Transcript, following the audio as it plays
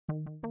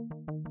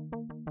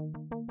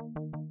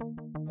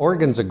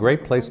Oregon's a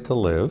great place to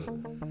live.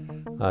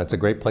 It's a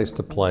great place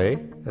to play,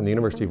 and the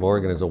University of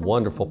Oregon is a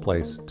wonderful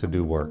place to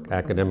do work,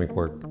 academic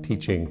work,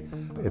 teaching.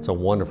 It's a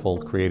wonderful,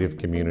 creative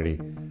community.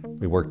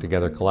 We work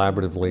together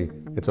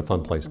collaboratively. It's a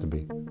fun place to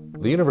be.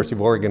 The University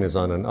of Oregon is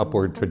on an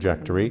upward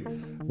trajectory.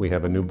 We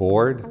have a new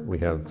board, we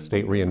have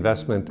state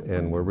reinvestment,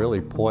 and we're really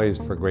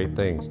poised for great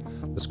things.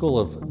 The School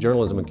of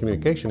Journalism and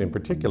Communication in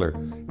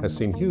particular has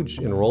seen huge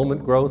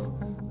enrollment growth.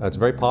 It's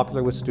very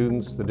popular with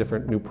students, the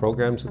different new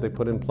programs that they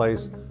put in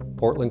place,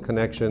 Portland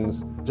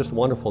connections, just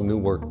wonderful new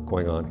work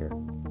going on here.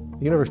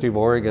 The University of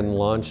Oregon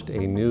launched a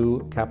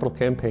new capital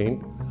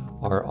campaign.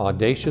 Our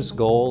audacious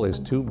goal is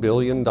 $2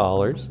 billion.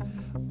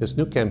 This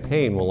new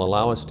campaign will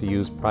allow us to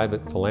use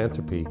private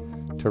philanthropy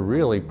to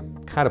really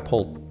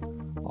catapult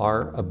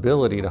our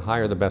ability to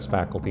hire the best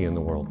faculty in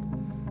the world.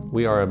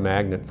 We are a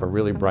magnet for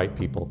really bright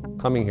people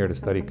coming here to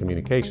study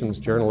communications,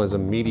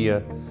 journalism,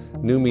 media,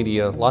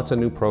 lots of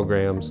new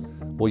programs.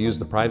 We'll use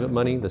the private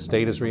money, the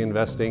state is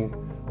reinvesting.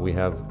 We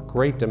have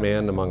great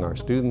demand among our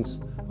students.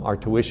 Our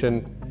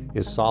tuition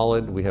is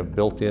solid. We have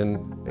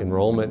built-in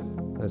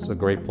enrollment. It's a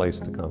great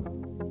place to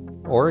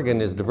come.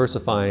 Oregon is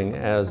diversifying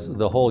as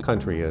the whole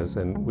country is,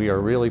 and we are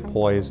really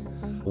poised.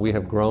 We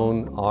have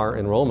grown our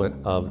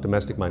enrollment of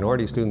domestic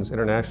minority students,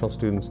 international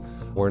students.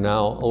 We're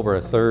now over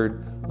a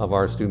third of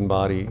our student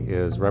body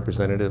is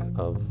representative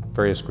of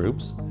various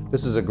groups.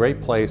 This is a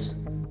great place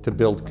to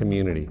build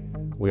community.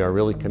 We are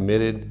really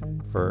committed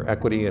for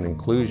equity and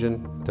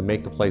inclusion to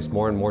make the place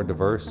more and more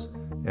diverse,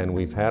 and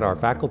we've had our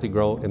faculty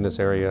grow in this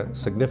area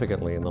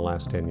significantly in the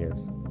last 10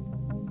 years.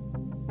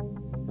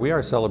 We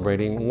are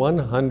celebrating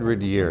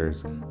 100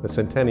 years, the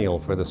centennial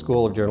for the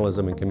School of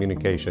Journalism and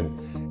Communication,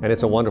 and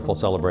it's a wonderful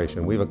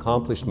celebration. We've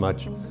accomplished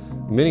much.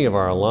 Many of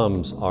our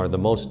alums are the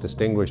most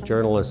distinguished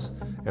journalists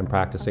and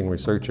practicing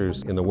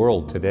researchers in the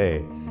world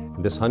today.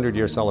 This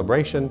 100-year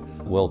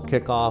celebration will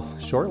kick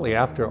off shortly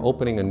after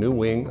opening a new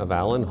wing of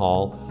Allen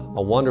Hall,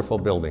 a wonderful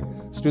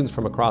building. Students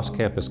from across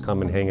campus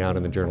come and hang out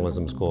in the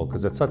journalism school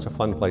because it's such a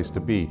fun place to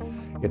be.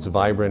 It's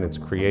vibrant, it's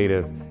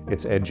creative,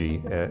 it's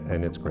edgy,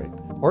 and it's great.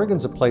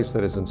 Oregon's a place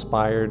that is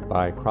inspired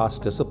by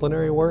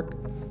cross-disciplinary work,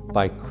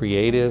 by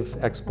creative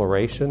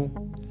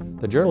exploration.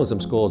 The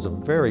journalism school is a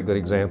very good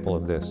example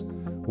of this.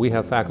 We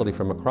have faculty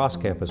from across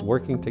campus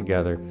working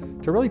together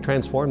to really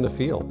transform the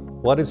field.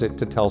 What is it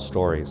to tell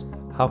stories?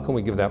 How can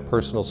we give that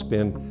personal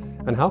spin?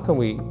 And how can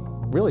we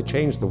really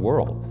change the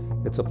world?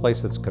 It's a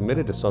place that's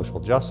committed to social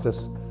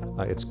justice.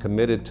 It's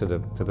committed to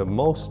the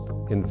most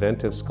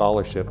inventive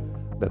scholarship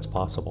that's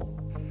possible.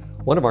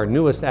 One of our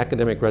newest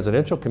academic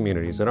residential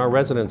communities in our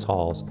residence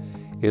halls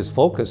is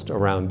focused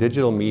around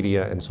digital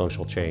media and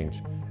social change.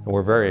 And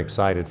we're very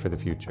excited for the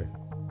future.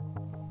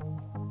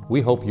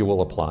 We hope you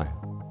will apply.